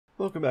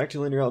Welcome back to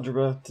Linear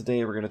Algebra.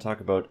 Today we're going to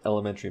talk about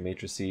elementary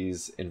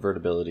matrices,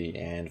 invertibility,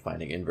 and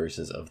finding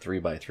inverses of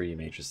 3x3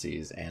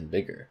 matrices and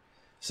bigger.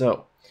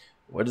 So,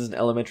 what is an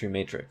elementary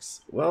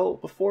matrix? Well,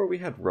 before we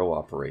had row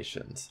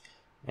operations,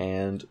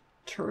 and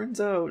turns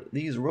out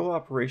these row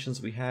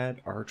operations we had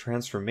are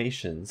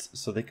transformations,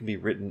 so they can be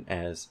written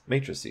as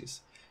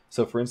matrices.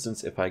 So for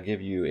instance, if I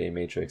give you a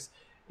matrix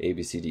A,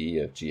 B, C, D,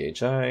 E, F, G,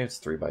 H, I, it's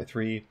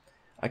 3x3,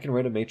 I can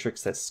write a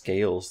matrix that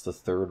scales the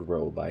third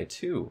row by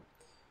 2.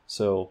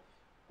 So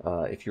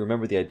if you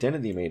remember the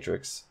identity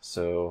matrix,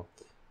 so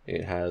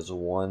it has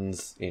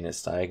 1s in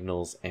its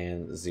diagonals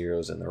and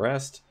 0s in the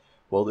rest,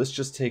 well, this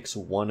just takes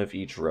one of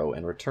each row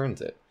and returns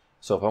it.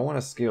 So if I want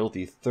to scale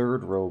the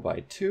third row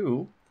by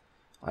 2,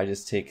 I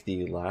just take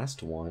the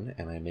last one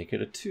and I make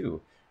it a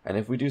 2. And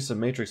if we do some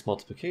matrix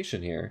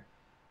multiplication here,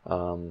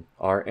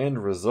 our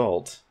end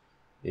result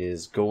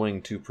is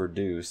going to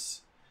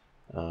produce,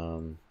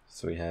 so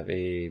we have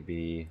A,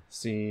 B,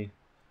 C,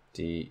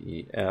 D,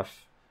 E,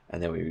 F,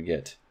 and then we would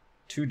get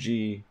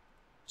 2G,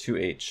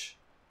 2H,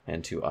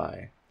 and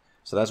 2I.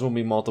 So that's when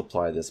we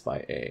multiply this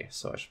by A,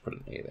 so I should put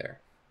an A there.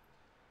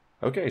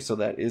 Okay, so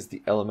that is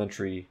the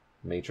elementary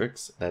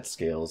matrix that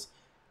scales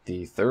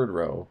the third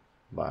row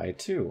by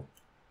 2.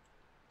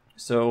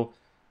 So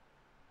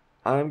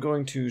I'm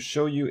going to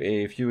show you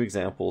a few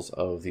examples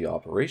of the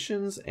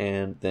operations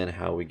and then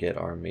how we get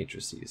our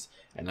matrices.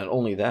 And not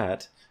only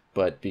that,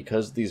 but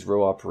because these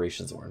row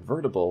operations are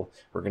invertible,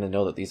 we're going to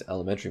know that these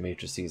elementary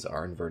matrices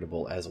are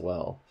invertible as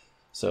well.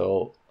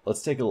 So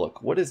let's take a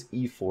look. What does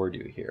E4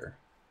 do here?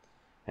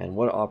 And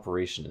what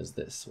operation is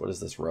this? What is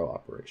this row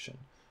operation?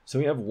 So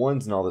we have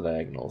 1s in all the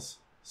diagonals,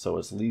 so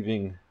it's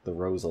leaving the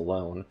rows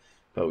alone.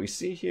 But we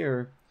see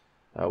here,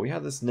 we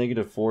have this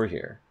 -4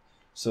 here.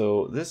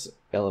 So this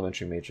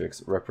elementary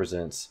matrix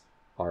represents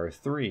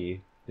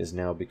R3 is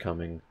now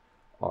becoming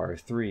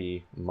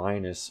R3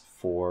 minus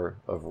 4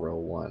 of row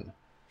 1.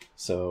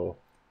 So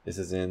this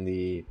is in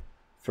the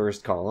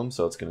first column,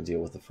 so it's going to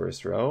deal with the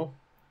first row.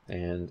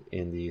 And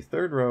in the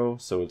third row,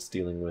 so it's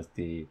dealing with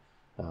the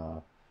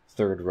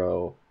third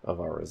row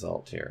of our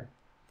result here.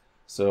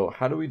 So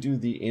how do we do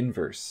the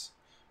inverse?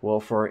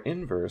 Well, for our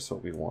inverse,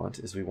 what we want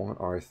is we want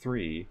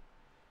R3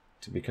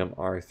 to become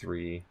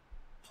R3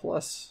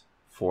 plus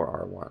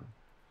 4R1.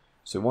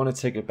 So we want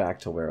to take it back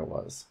to where it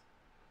was.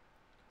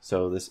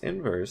 So this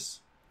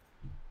inverse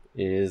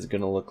is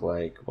going to look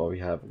like, well, we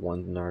have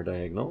 1 in our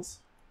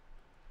diagonals,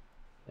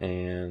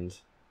 and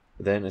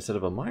then instead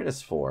of a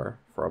 -4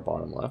 for our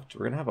bottom left,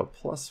 we're going to have a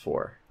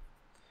 +4.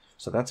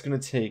 So that's going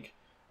to take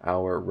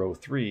our row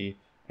 3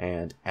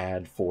 and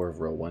add 4 of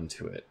row 1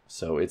 to it.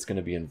 So it's going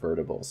to be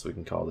invertible. So we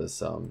can call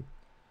this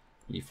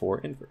E4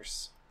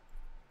 inverse.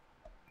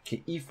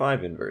 Okay,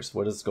 E5 inverse.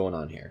 What is going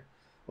on here?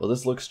 Well,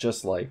 this looks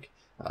just like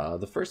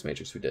the first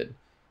matrix we did.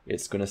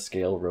 It's going to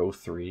scale row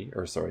 3,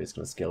 or sorry, it's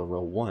going to scale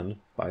row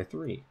 1 by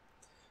 3.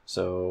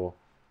 So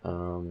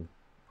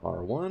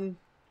R1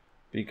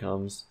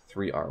 becomes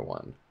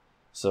 3R1.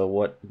 So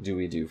what do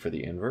we do for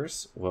the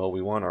inverse? Well,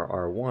 we want our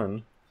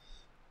R1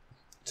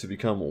 to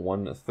become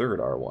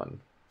 1/3 R1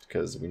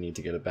 because we need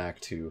to get it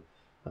back to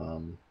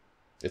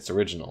its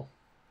original.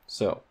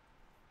 So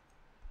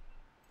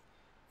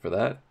for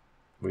that,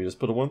 we just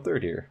put a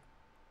 1/3 here.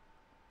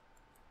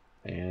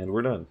 And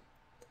we're done.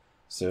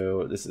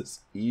 So this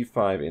is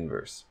E5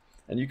 inverse.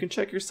 And you can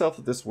check yourself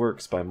that this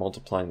works by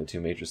multiplying the two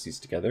matrices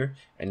together,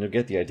 and you'll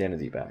get the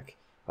identity back.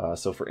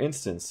 So for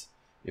instance,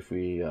 if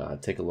we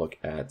take a look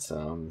at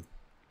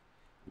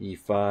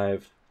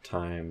E5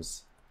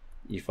 times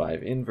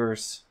E5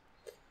 inverse,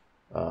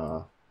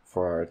 for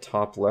our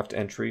top left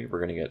entry, we're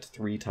going to get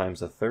 3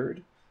 times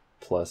 1/3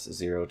 plus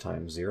 0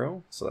 times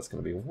 0. So that's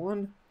going to be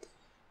 1.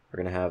 We're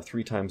going to have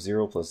 3 times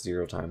 0 plus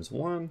 0 times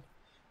 1.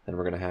 Then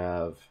we're going to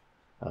have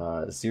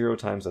 0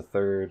 times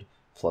 1/3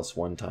 plus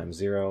 1 times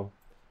 0.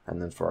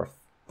 And then for our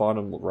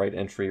bottom right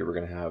entry, we're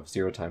going to have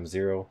 0 times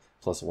 0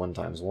 plus 1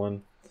 times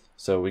 1.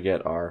 So we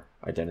get our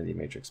identity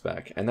matrix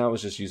back. And that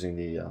was just using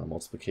the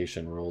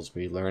multiplication rules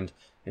we learned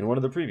in one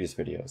of the previous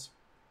videos.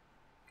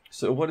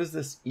 So what is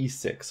this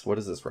E6? What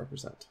does this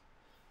represent?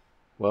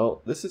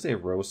 Well, this is a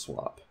row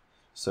swap.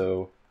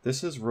 So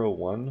this is row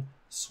 1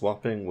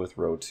 swapping with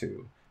row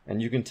 2.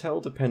 And you can tell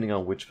depending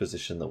on which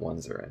position the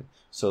 1s are in.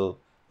 So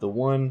the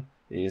 1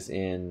 is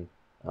in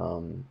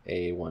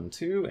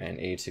A12 and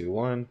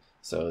A21.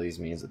 So these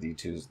means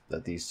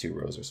that these two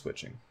rows are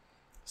switching.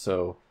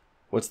 So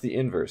what's the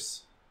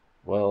inverse?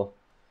 Well,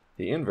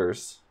 the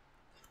inverse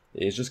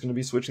is just going to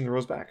be switching the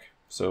rows back.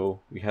 So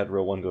we had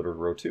row 1 go to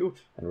row 2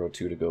 and row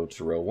 2 to go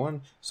to row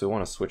 1. So we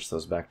want to switch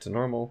those back to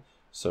normal.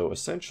 So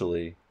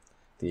essentially,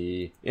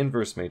 the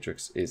inverse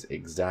matrix is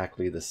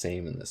exactly the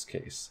same in this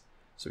case.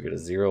 So we get a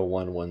 0,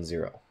 1, 1,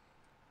 0.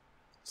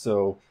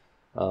 So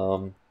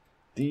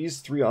these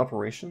 3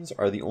 operations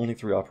are the only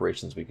 3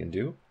 operations we can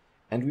do.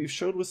 And we've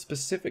showed with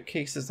specific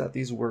cases that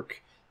these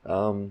work.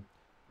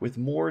 With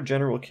more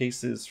general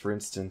cases, for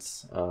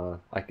instance,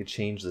 I could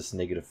change this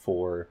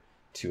 -4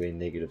 to a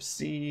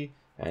 -c,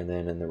 and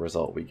then in the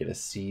result we get a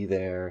c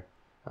there.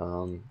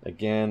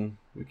 Again,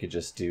 we could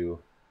just do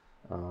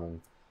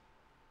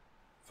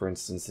For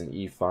instance, in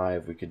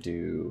E5, we could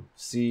do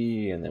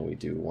C, and then we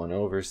do 1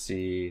 over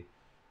C.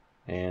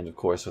 And of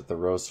course, with the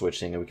row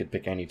switching, we could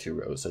pick any two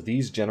rows. So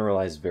these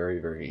generalize very,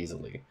 very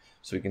easily.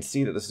 So we can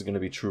see that this is going to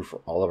be true for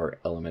all of our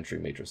elementary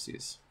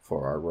matrices,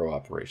 for our row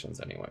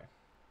operations anyway.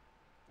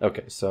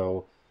 Okay,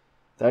 so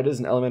that is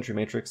an elementary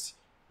matrix.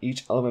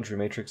 Each elementary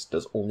matrix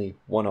does only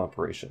one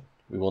operation.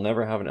 We will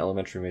never have an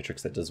elementary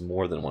matrix that does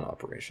more than one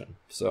operation.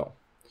 So,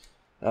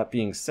 that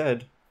being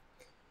said,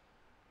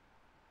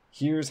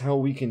 here's how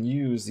we can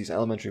use these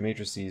elementary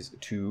matrices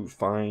to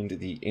find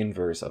the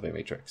inverse of a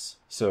matrix.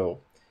 So,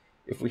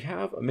 if we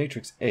have a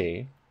matrix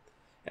A,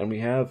 and we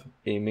have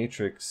a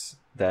matrix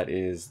that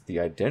is the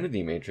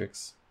identity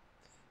matrix,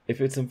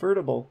 if it's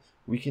invertible,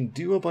 we can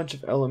do a bunch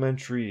of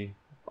elementary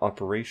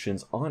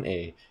operations on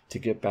A to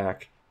get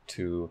back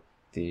to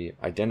the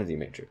identity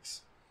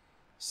matrix.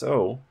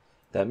 So,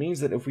 that means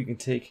that if we can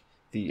take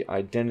the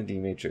identity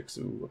matrix,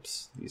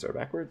 whoops, these are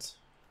backwards.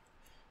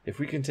 If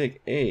we can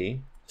take A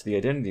to the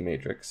identity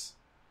matrix,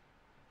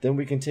 then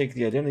we can take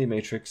the identity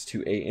matrix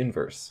to A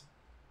inverse.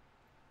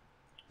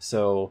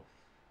 So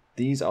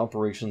these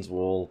operations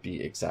will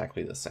be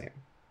exactly the same.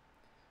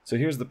 So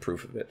here's the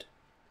proof of it.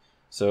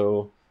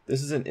 So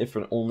this is an if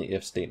and only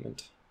if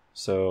statement.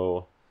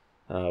 So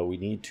we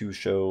need to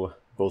show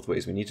both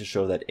ways. We need to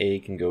show that A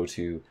can go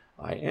to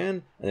IN,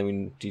 and then we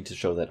need to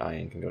show that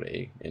IN can go to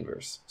A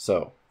inverse.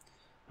 So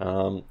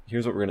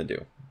here's what we're going to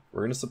do.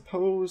 We're going to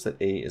suppose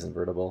that A is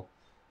invertible,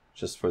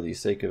 just for the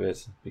sake of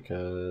it,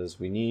 because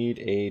we need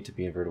A to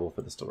be invertible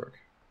for this to work.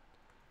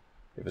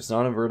 If it's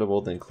not invertible,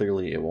 then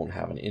clearly it won't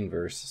have an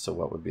inverse, so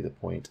what would be the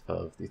point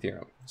of the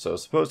theorem? So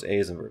suppose A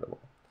is invertible.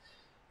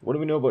 What do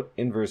we know about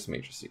inverse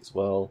matrices?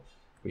 Well,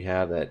 we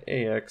have that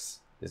AX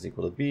is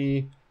equal to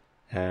B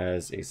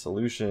has a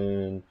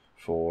solution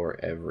for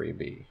every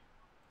B.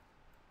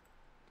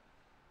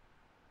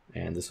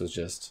 And this was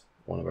just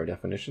one of our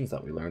definitions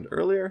that we learned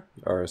earlier,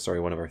 or sorry,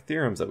 one of our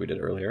theorems that we did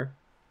earlier.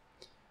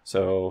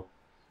 So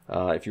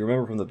if you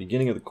remember from the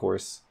beginning of the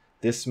course,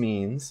 this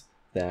means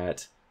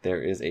that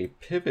there is a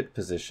pivot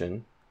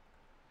position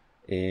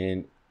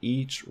in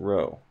each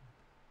row.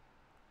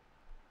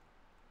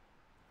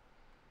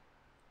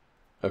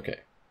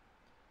 Okay,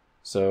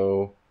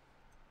 so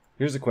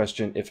here's a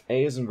question. If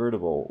A is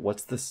invertible,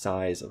 what's the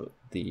size of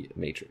the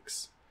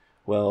matrix?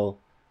 Well,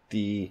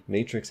 the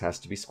matrix has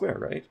to be square,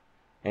 right?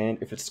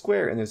 And if it's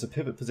square and there's a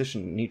pivot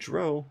position in each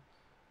row,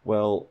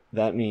 well,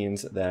 that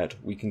means that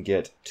we can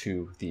get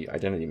to the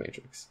identity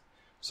matrix.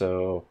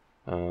 So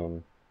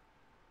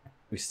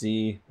we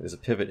see there's a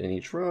pivot in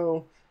each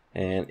row,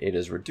 and it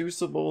is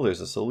reducible,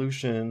 there's a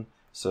solution,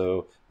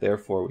 so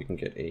therefore we can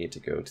get A to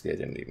go to the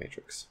identity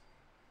matrix.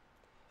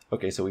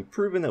 Okay, so we've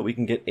proven that we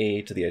can get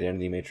A to the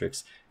identity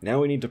matrix.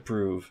 Now we need to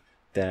prove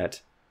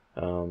that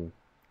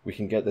we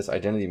can get this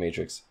identity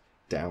matrix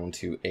down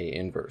to A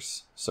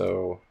inverse.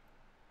 So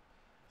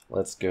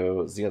let's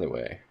go the other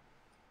way.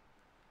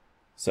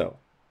 So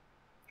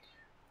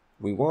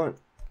we want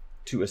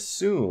to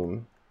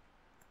assume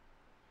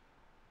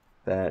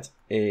that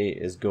A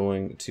is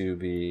going to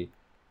be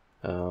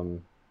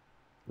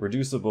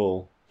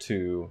reducible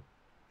to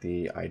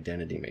the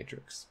identity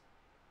matrix.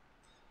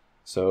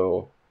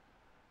 So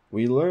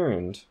we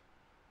learned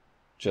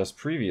just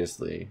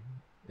previously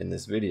in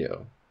this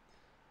video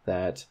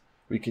that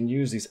we can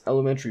use these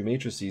elementary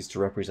matrices to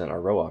represent our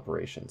row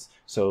operations.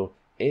 So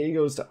A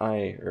goes to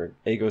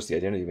A goes to the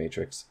identity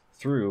matrix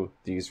through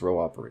these row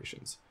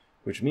operations,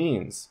 which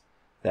means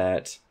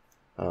that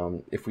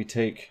if we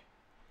take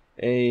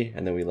A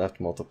and then we left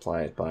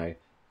multiply it by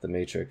the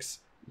matrix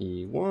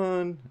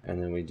E1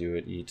 and then we do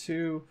it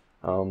E2,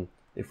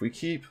 if we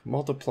keep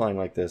multiplying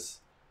like this,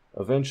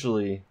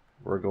 eventually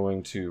we're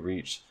going to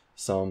reach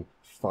some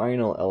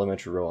final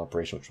elementary row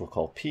operation, which we'll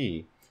call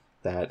P,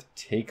 that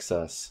takes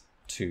us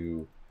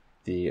to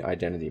the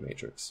identity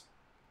matrix.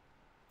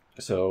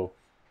 So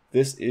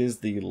this is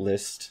the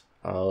list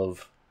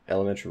of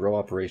elementary row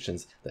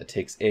operations that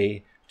takes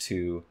A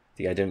to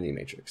the identity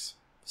matrix.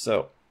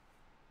 So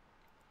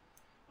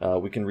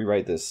we can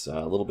rewrite this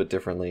a little bit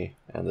differently,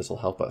 and this will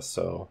help us.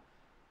 So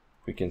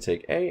we can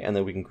take A, and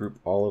then we can group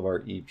all of our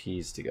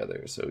EPs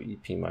together. So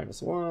EP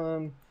minus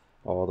 1,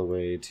 all the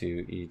way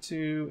to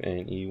E2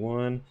 and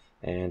E1,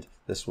 and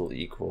this will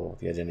equal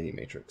the identity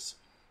matrix.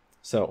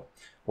 So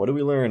what do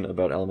we learn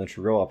about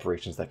elementary row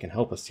operations that can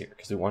help us here?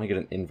 Because we want to get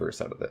an inverse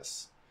out of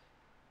this.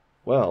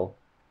 Well,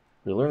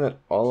 we learn that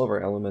all of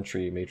our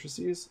elementary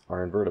matrices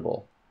are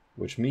invertible,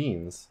 which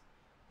means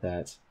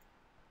that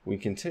we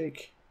can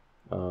take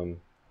EP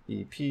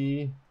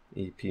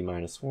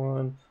minus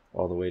 1,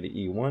 all the way to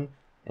E1,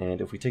 and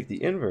if we take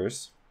the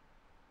inverse,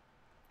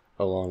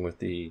 along with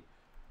the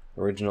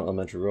original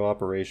elementary row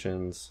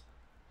operations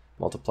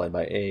multiplied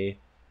by A,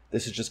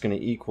 this is just going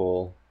to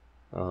equal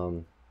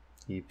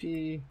EP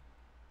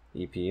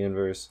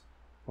inverse,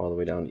 all the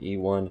way down to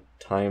E1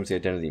 times the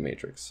identity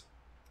matrix.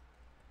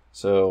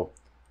 So,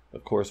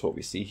 of course, what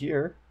we see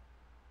here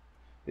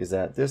is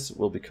that this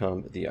will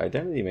become the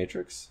identity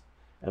matrix,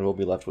 and we'll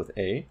be left with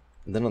A.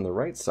 And then on the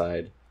right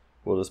side,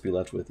 we'll just be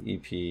left with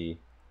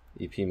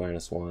EP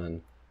minus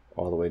 1,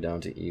 all the way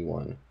down to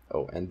E1.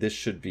 Oh, and this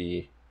should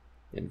be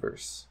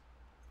inverse.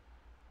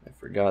 I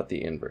forgot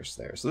the inverse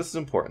there. So this is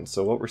important.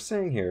 So what we're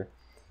saying here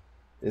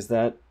is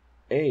that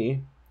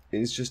A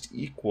is just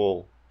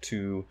equal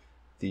to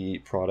the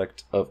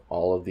product of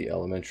all of the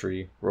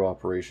elementary row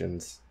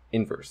operations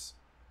inverse.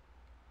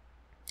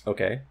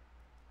 Okay,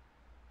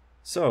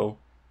 so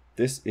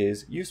this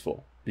is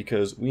useful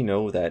because we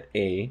know that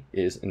A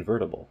is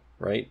invertible,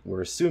 right?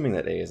 We're assuming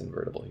that A is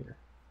invertible here.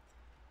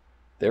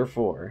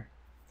 Therefore,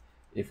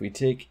 if we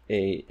take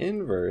A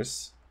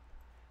inverse,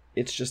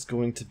 it's just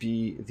going to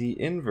be the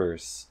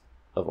inverse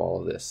of all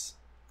of this.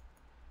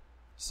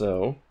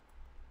 So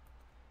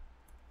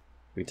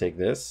we take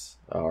this,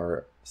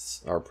 our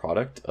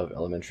product of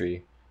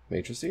elementary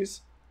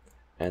matrices,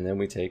 and then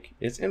we take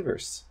its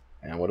inverse.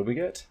 And what do we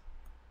get?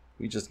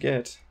 We just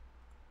get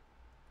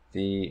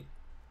the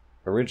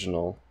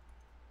original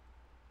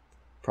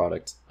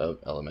product of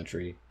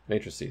elementary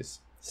matrices.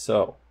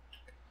 So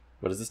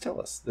what does this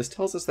tell us? This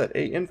tells us that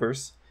A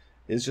inverse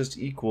is just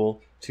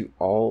equal to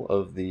all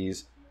of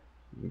these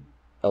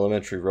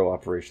elementary row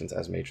operations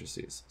as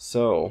matrices.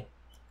 So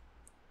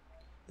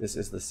this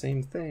is the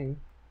same thing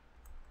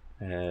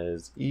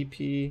as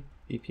EP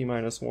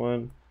minus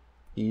 1,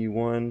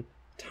 E1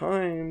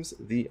 times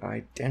the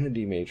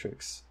identity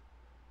matrix.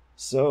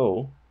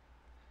 So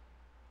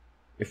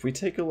if we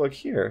take a look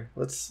here,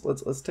 let's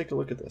take a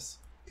look at this.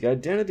 The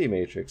identity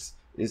matrix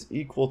is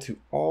equal to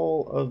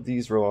all of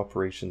these row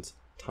operations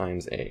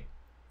times A.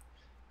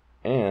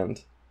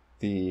 And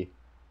the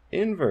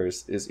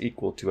inverse is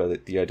equal to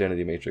the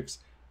identity matrix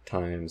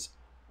times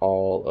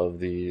all of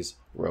these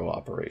row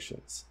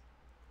operations.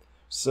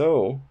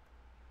 So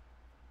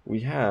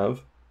we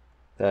have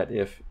that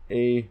if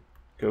A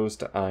goes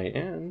to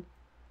IN,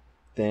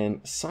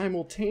 then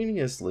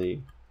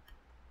simultaneously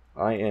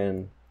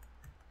IN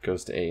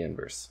goes to A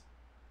inverse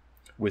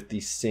with the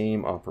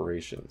same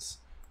operations.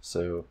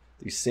 So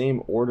the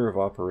same order of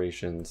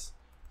operations.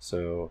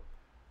 So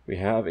we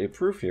have a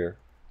proof here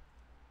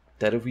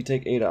that if we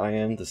take A to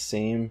IN, the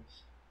same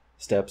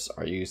steps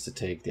are used to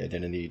take the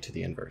identity to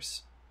the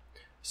inverse.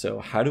 So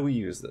how do we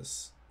use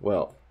this?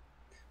 Well,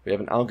 we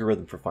have an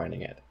algorithm for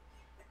finding it.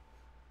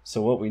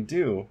 So what we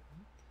do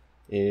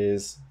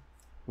is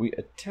we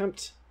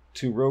attempt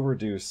to row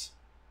reduce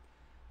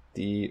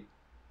the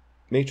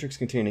matrix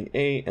containing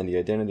A and the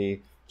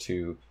identity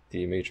to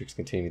the matrix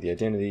containing the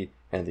identity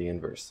and the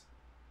inverse.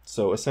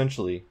 So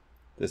essentially,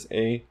 this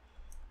A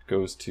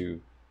goes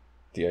to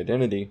the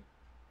identity,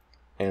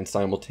 and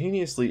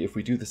simultaneously, if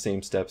we do the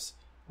same steps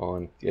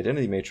on the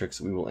identity matrix,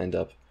 we will end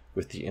up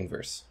with the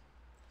inverse.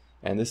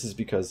 And this is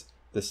because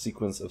the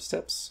sequence of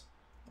steps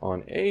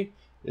on A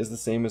is the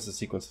same as the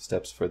sequence of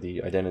steps for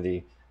the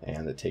identity,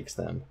 and it takes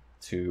them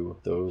to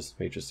those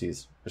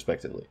matrices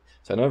respectively.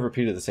 So I know I've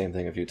repeated the same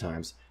thing a few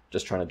times,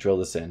 just trying to drill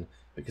this in,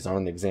 because on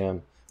an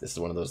exam, this is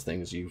one of those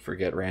things you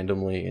forget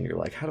randomly, and you're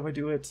like, how do I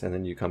do it? And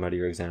then you come out of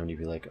your exam and you'd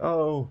be like,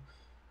 oh,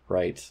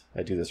 right,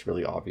 I do this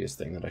really obvious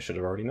thing that I should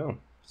have already known.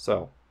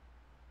 So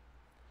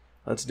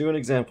let's do an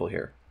example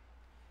here.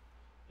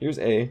 Here's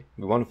A.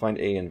 We want to find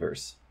A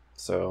inverse.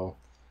 So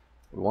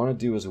what we want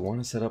to do is we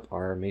want to set up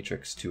our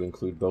matrix to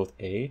include both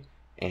A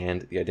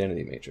and the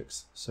identity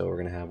matrix. So we're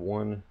going to have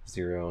 1,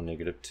 0,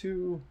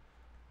 -2,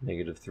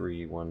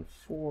 -3, 1,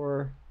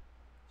 4,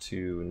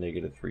 2,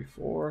 -3,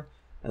 4,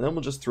 and then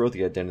we'll just throw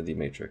the identity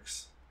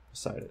matrix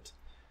beside it.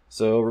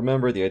 So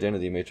remember, the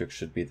identity matrix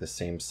should be the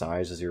same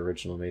size as your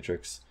original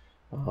matrix.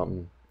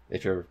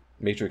 If your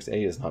matrix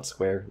A is not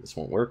square, this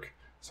won't work,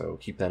 so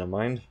keep that in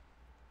mind.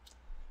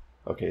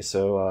 Okay,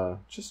 so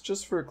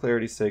just for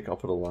clarity's sake, I'll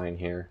put a line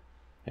here,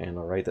 and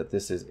I'll write that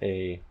this is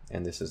A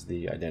and this is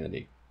the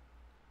identity,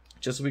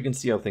 just so we can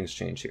see how things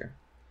change here.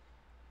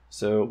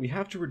 So we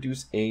have to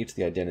reduce A to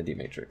the identity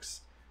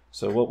matrix.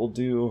 So what we'll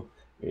do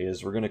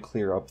is we're going to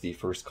clear up the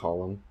first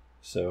column.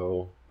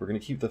 So we're going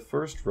to keep the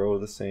first row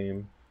the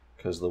same,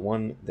 because the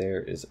one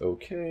there is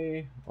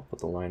okay. I'll put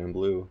the line in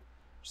blue,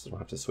 just so I don't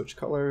have to switch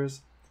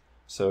colors.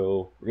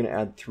 So we're going to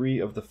add 3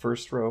 of the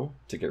first row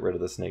to get rid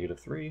of this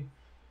 -3.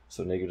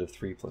 So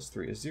 -3 plus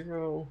 3 is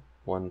 0,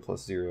 1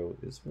 plus 0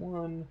 is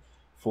 1,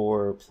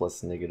 4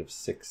 plus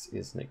 -6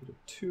 is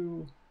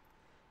 -2,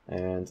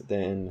 and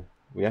then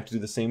we have to do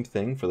the same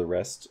thing for the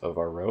rest of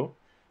our row.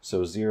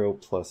 So 0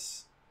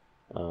 plus,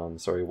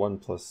 1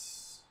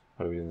 plus,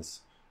 how do we do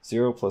this?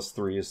 0 plus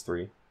 3 is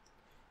 3,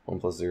 1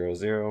 plus 0 is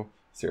 0,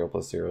 0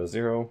 plus 0 is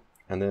 0,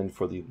 and then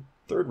for the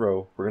third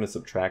row, we're going to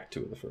subtract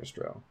 2 of the first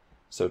row.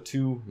 So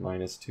 2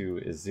 minus 2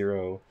 is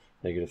 0,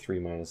 -3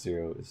 minus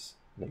 0 is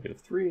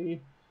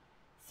 -3,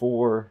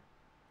 4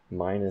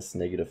 minus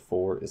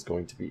 -4 is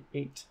going to be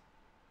 8,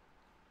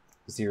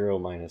 0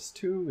 minus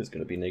 2 is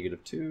going to be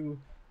 -2,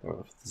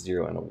 or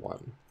 0 and a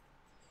 1.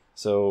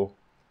 So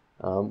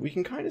we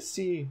can kind of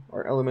see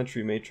our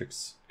elementary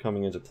matrix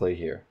coming into play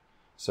here.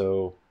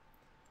 So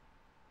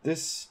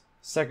this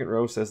second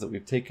row says that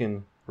we've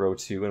taken row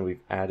 2 and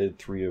we've added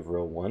 3 of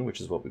row 1,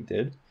 which is what we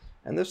did.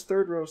 And this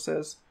third row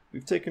says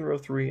we've taken row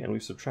 3 and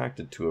we've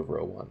subtracted 2 of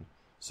row 1.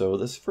 So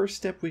this first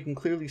step, we can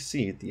clearly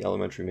see the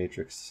elementary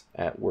matrix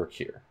at work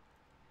here.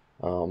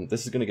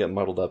 This is going to get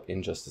muddled up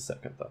in just a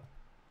second, though.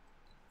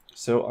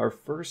 So our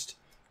first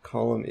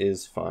column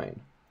is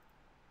fine.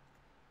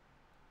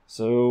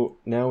 So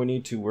now we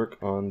need to work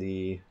on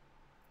the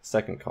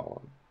second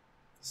column.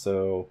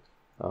 So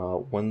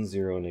 1,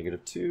 0,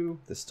 negative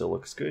 2. This still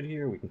looks good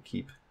here. We can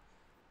keep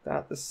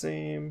that the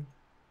same.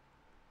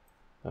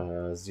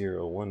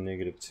 0, 1,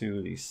 negative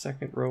 2. The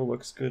second row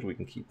looks good. We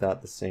can keep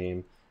that the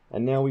same.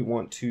 And now we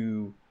want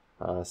to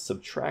we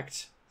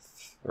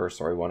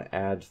want to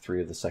add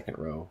 3 of the second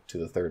row to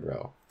the third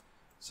row.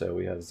 So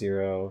we have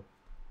 0,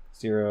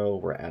 0.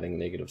 We're adding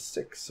negative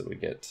 6, so we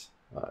get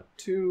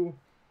 2.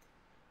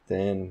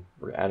 Then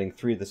we're adding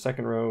 3 to the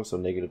second row, so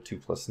negative 2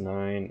 plus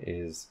 9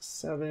 is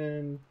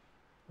 7.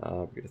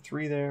 We get a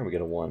 3 there, and we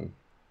get a 1.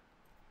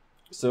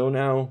 So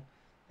now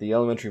the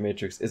elementary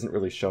matrix isn't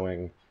really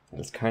showing, and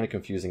it's kind of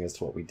confusing as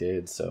to what we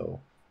did, so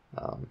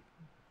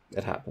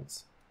it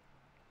happens.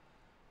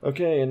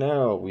 Okay, and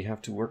now we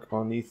have to work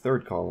on the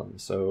third column.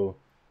 So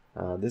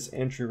this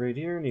entry right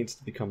here needs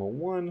to become a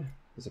 1.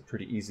 There's a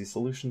pretty easy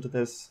solution to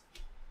this.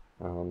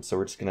 So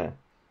we're just going to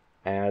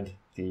add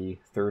the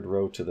third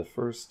row to the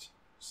first.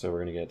 So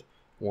we're going to get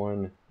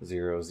 1,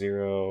 0,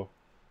 0,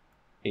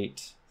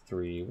 8,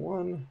 3,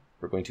 1.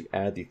 We're going to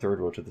add the third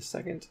row to the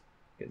second.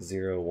 Get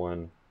 0,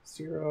 1,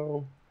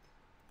 0,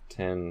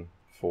 10,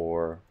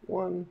 4,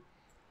 1.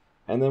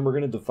 And then we're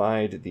going to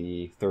divide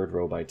the third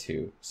row by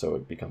 2, so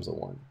it becomes a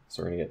 1.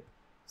 So we're going to get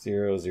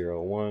 0,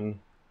 0, 1,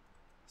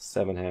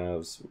 7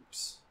 halves,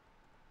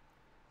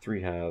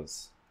 3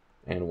 halves,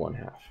 and 1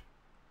 half.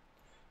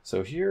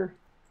 So here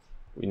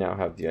we now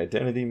have the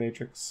identity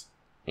matrix,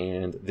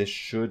 and this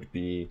should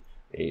be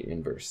A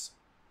inverse.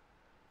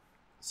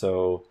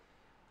 So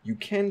you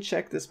can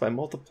check this by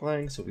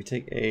multiplying. So if we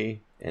take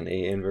A and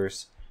A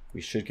inverse, we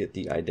should get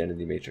the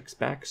identity matrix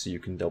back, so you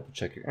can double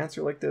check your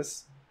answer like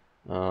this.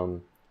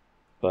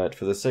 But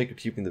for the sake of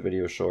keeping the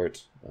video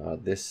short,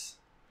 this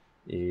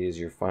is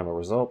your final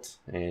result,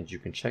 and you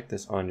can check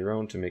this on your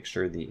own to make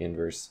sure the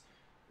inverse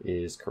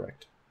is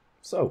correct.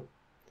 So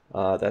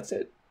that's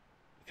it.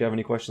 If you have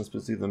any questions,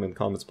 please leave them in the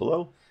comments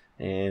below,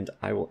 and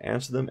I will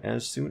answer them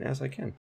as soon as I can.